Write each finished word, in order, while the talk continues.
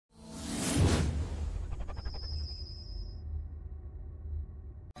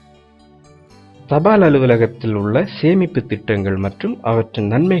தபால் அலுவலகத்தில் உள்ள சேமிப்பு திட்டங்கள் மற்றும் அவற்றின்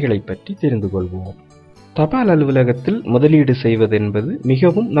நன்மைகளை பற்றி தெரிந்து கொள்வோம். தபால் அலுவலகத்தில் முதலீடு செய்வதென்பது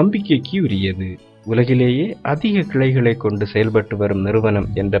மிகவும் நம்பிக்கைக்கு உரியது. உலகிலேயே அதிக கிளைகளை கொண்டு செயல்பட்டு வரும் நிறுவனம்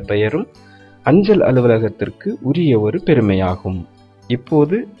என்ற பெயரும் அஞ்சல் அலுவலகத்திற்கு உரிய ஒரு பெருமையாகும்.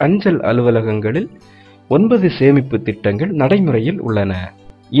 இப்போது அஞ்சல் அலுவலகங்களில் 9 சேமிப்பு திட்டங்கள் நடைமுறையில் உள்ளன.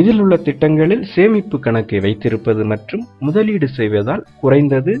 இதில் உள்ள திட்டங்களில் சேமிப்பு கணக்கை வைத்திருப்பது மற்றும் முதலீடு செய்வதால்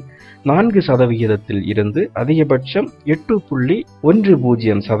குறைந்தது 4% இருந்து அதிகபட்சம்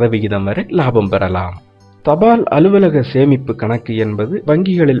 8.10% வரை லாபம் பெறலாம். தபால் அலுவலக சேமிப்பு கணக்கு என்பது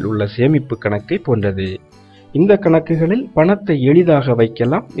வங்கிகளில் உள்ள சேமிப்பு கணக்கை போன்றது. இந்த கணக்குகளில் பணத்தை எளிதாக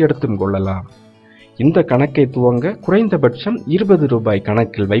வைக்கலாம், எடுத்தும் கொள்ளலாம். இந்த கணக்கை துவங்க குறைந்தபட்சம் 20 ரூபாய்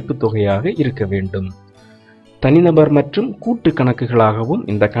கணக்கில் வைப்பு தொகையாக இருக்க வேண்டும். தனிநபர் மற்றும் கூட்டு கணக்குகளாகவும்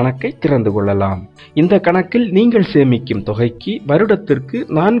இந்த கணக்கை திறந்து கொள்ளலாம். இந்த கணக்கில் நீங்கள் சேமிக்கும் தொகைக்கு வருடத்திற்கு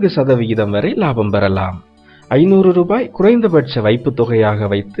 4% வரை லாபம் பெறலாம். 500 ரூபாய் குறைந்தபட்ச வைப்பு தொகையாக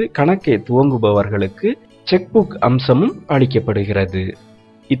வைத்து கணக்கை துவங்குபவர்களுக்கு செக் புக் அம்சமும் அளிக்கப்படுகிறது.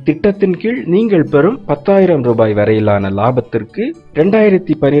 இத்திட்டத்தின் கீழ் நீங்கள் பெறும் 10,000 ரூபாய் வரையிலான லாபத்திற்கு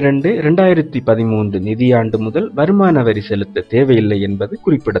 2012-2013 நிதியாண்டு முதல் வருமான வரி செலுத்த தேவையில்லை என்பது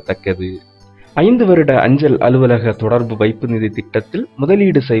குறிப்பிடத்தக்கது. 5 வருட அஞ்சல் அலுவலக தொடர்பு வைப்பு நிதி திட்டத்தில்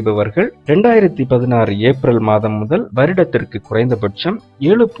முதலீடு செய்பவர்கள் 2016 ஏப்ரல் மாதம் முதல் வருடத்திற்கு குறைந்தபட்சம்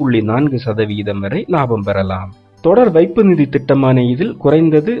 7.4% வரை லாபம் பெறலாம். தொடர் வைப்பு நிதி திட்டமான இதில்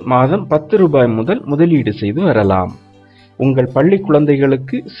குறைந்தது மாதம் 10 ரூபாய் முதல் முதலீடு செய்து வரலாம். உங்கள் பள்ளி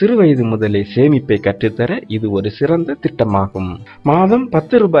குழந்தைகளுக்கு சிறுவயது முதலே சேமிப்பை கற்றுத்தர இது ஒரு சிறந்த திட்டமாகும். மாதம்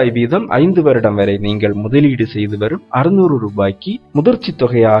 10 ரூபாய் வீதம் 5 வருடம் வரை நீங்கள் முதலீடு செய்து வரும் 600 ரூபாய்க்கு முதிர்ச்சி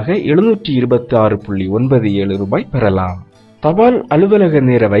தொகையாக 726.97 ரூபாய் பெறலாம். தபால் அலுவலக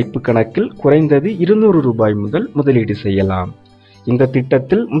நேர வைப்பு கணக்கில் குறைந்தது 200 ரூபாய் முதல் முதலீடு செய்யலாம். இந்த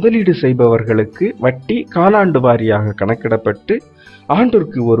திட்டத்தில் முதலீடு செய்பவர்களுக்கு வட்டி காலாண்டு வாரியாக கணக்கிடப்பட்டு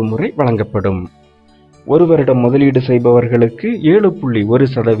ஆண்டிற்கு ஒரு முறை வழங்கப்படும். 1 வருடம் முதலீடு செய்பவர்களுக்கு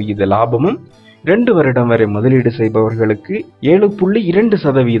 7.1% லாபமும், 2 வருடம் வரை முதலீடு செய்பவர்களுக்கு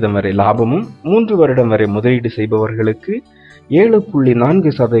 7.2% வரை லாபமும், 3 வருடம் வரை முதலீடு செய்பவர்களுக்கு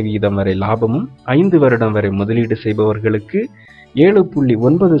 7.4% வரை லாபமும், 5 வருடம் வரை முதலீடு செய்பவர்களுக்கு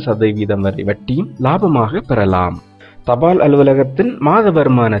 7.9% வரை வட்டியும் லாபமாக பெறலாம். தபால் அலுவலகத்தின் மாத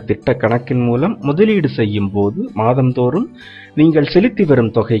வருமான திட்ட கணக்கின் மூலம் முதலீடு செய்யும் போது மாதந்தோறும் நீங்கள் செலுத்தி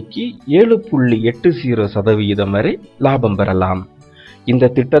வரும் தொகைக்கு 7.80% வரை லாபம் பெறலாம். இந்த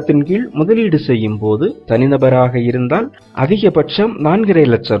திட்டத்தின் கீழ் முதலீடு செய்யும் போது தனிநபராக இருந்தால் அதிகபட்சம் 4.5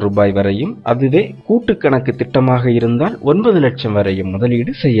 லட்சம் ரூபாய் வரையும், அதுவே கூட்டு கணக்கு திட்டமாக இருந்தால் 9 லட்சம் வரையும்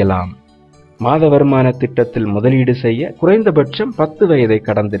முதலீடு செய்யலாம். மாத வருமான திட்டத்தில் முதலீடு செய்ய குறைந்தபட்சம் 10 வயதை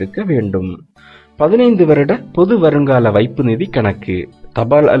கடந்திருக்க வேண்டும். 15 வருட பொது வருங்கால வைப்பு நிதி கணக்கு.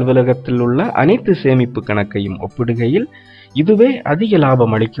 தபால் அலுவலகத்தில் உள்ள அனைத்து சேமிப்பு கணக்கையும் ஒப்பிடுகையில் இதுவே அதிக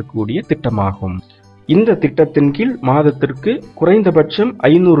லாபம் அளிக்கக்கூடிய திட்டமாகும். இந்த திட்டத்தின் கீழ் மாதத்திற்கு குறைந்தபட்சம்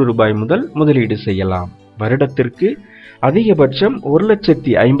 500 ரூபாய் முதல் முதலீடு செய்யலாம். வருடத்திற்கு அதிகபட்சம்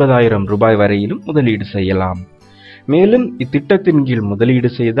 1,50,000 ரூபாய் வரையிலும் முதலீடு செய்யலாம். மேலும் இத்திட்டத்தின் கீழ் முதலீடு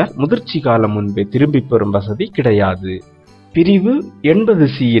செய்தால் முதிர்ச்சி காலம் முன்பே திரும்பி பெறும் வசதி கிடையாது. பிரிவு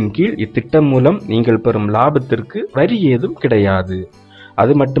 80C கீழ் இத்திட்டம் மூலம் நீங்கள் பெறும் லாபத்திற்கு வரி ஏதும் கிடையாது.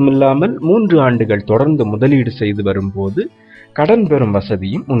 அது மட்டுமில்லாமல் 3 ஆண்டுகள் தொடர்ந்து முதலீடு செய்து வரும்போது கடன் பெறும்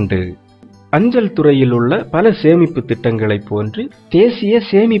வசதியும் உண்டு. அஞ்சல் துறையில் உள்ள பல சேமிப்பு திட்டங்களை போன்று தேசிய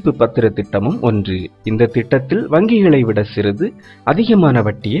சேமிப்பு பத்திர திட்டமும் ஒன்று. இந்த திட்டத்தில் வங்கிகளை விட சிறிது அதிகமான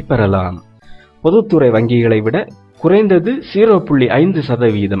வட்டியை பெறலாம். பொதுத்துறை வங்கிகளை விட குறைந்தது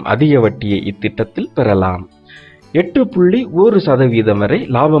 0.5% அதிக வட்டியை இத்திட்டத்தில் பெறலாம். 8.1% வரை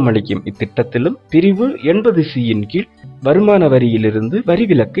லாபம் அளிக்கும் இத்திட்டத்திலும் பிரிவு 80C கீழ் வருமான வரியிலிருந்து வரி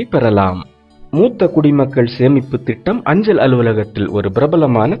விலக்கை பெறலாம். மூத்த குடிமக்கள் சேமிப்பு திட்டம் அஞ்சல் அலுவலகத்தில் ஒரு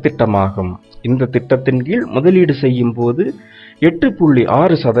பிரபலமான திட்டமாகும். இந்த திட்டத்தின் கீழ் முதலீடு செய்யும் போது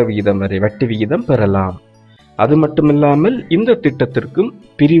 8.6% வரை வட்டி விகிதம் பெறலாம். அது மட்டுமில்லாமல் இந்த திட்டத்திற்கும்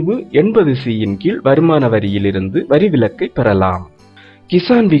பிரிவு 80C கீழ் வருமான வரியிலிருந்து வரி விலக்கை பெறலாம்.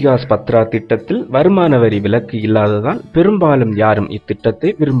 கிசான் விகாஸ் பத்ரா திட்டத்தில் வருமான வரி விலக்கு இல்லாததால் பெரும்பாலும் யாரும் இத்திட்டத்தை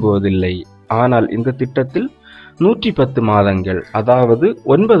விரும்புவதில்லை. ஆனால் இந்த திட்டத்தில் 110 மாதங்கள், அதாவது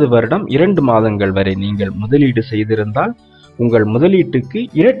 9 வருடம் 2 மாதங்கள் வரை நீங்கள் முதலீடு செய்திருந்தால் உங்கள் முதலீட்டுக்கு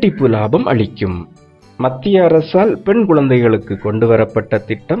இரட்டிப்பு லாபம் அளிக்கும். மத்திய அரசால் பெண் குழந்தைகளுக்கு கொண்டு வரப்பட்ட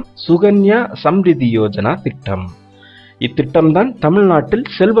திட்டம் சுகன்யா சம்ரிதி யோஜனா திட்டம். இத்திட்டம்தான் தமிழ்நாட்டில்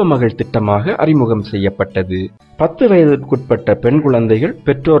செல்வ மகள் திட்டமாக அறிமுகம் செய்யப்பட்டது. 10 வயதிற்குட்பட்ட பெண் குழந்தைகள்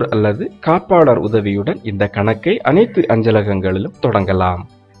பெற்றோர் அல்லது காப்பாளர் உதவியுடன் இந்த கணக்கை அனைத்து அஞ்சலகங்களிலும் தொடங்கலாம்.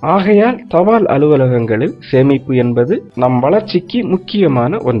 ஆகையால் தபால் அலுவலகங்களில் சேமிப்பு என்பது நம் வளர்ச்சிக்கு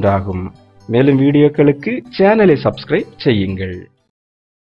முக்கியமான ஒன்றாகும். மேலும் வீடியோக்களுக்கு சேனலை சப்ஸ்கிரைப் செய்யுங்கள்.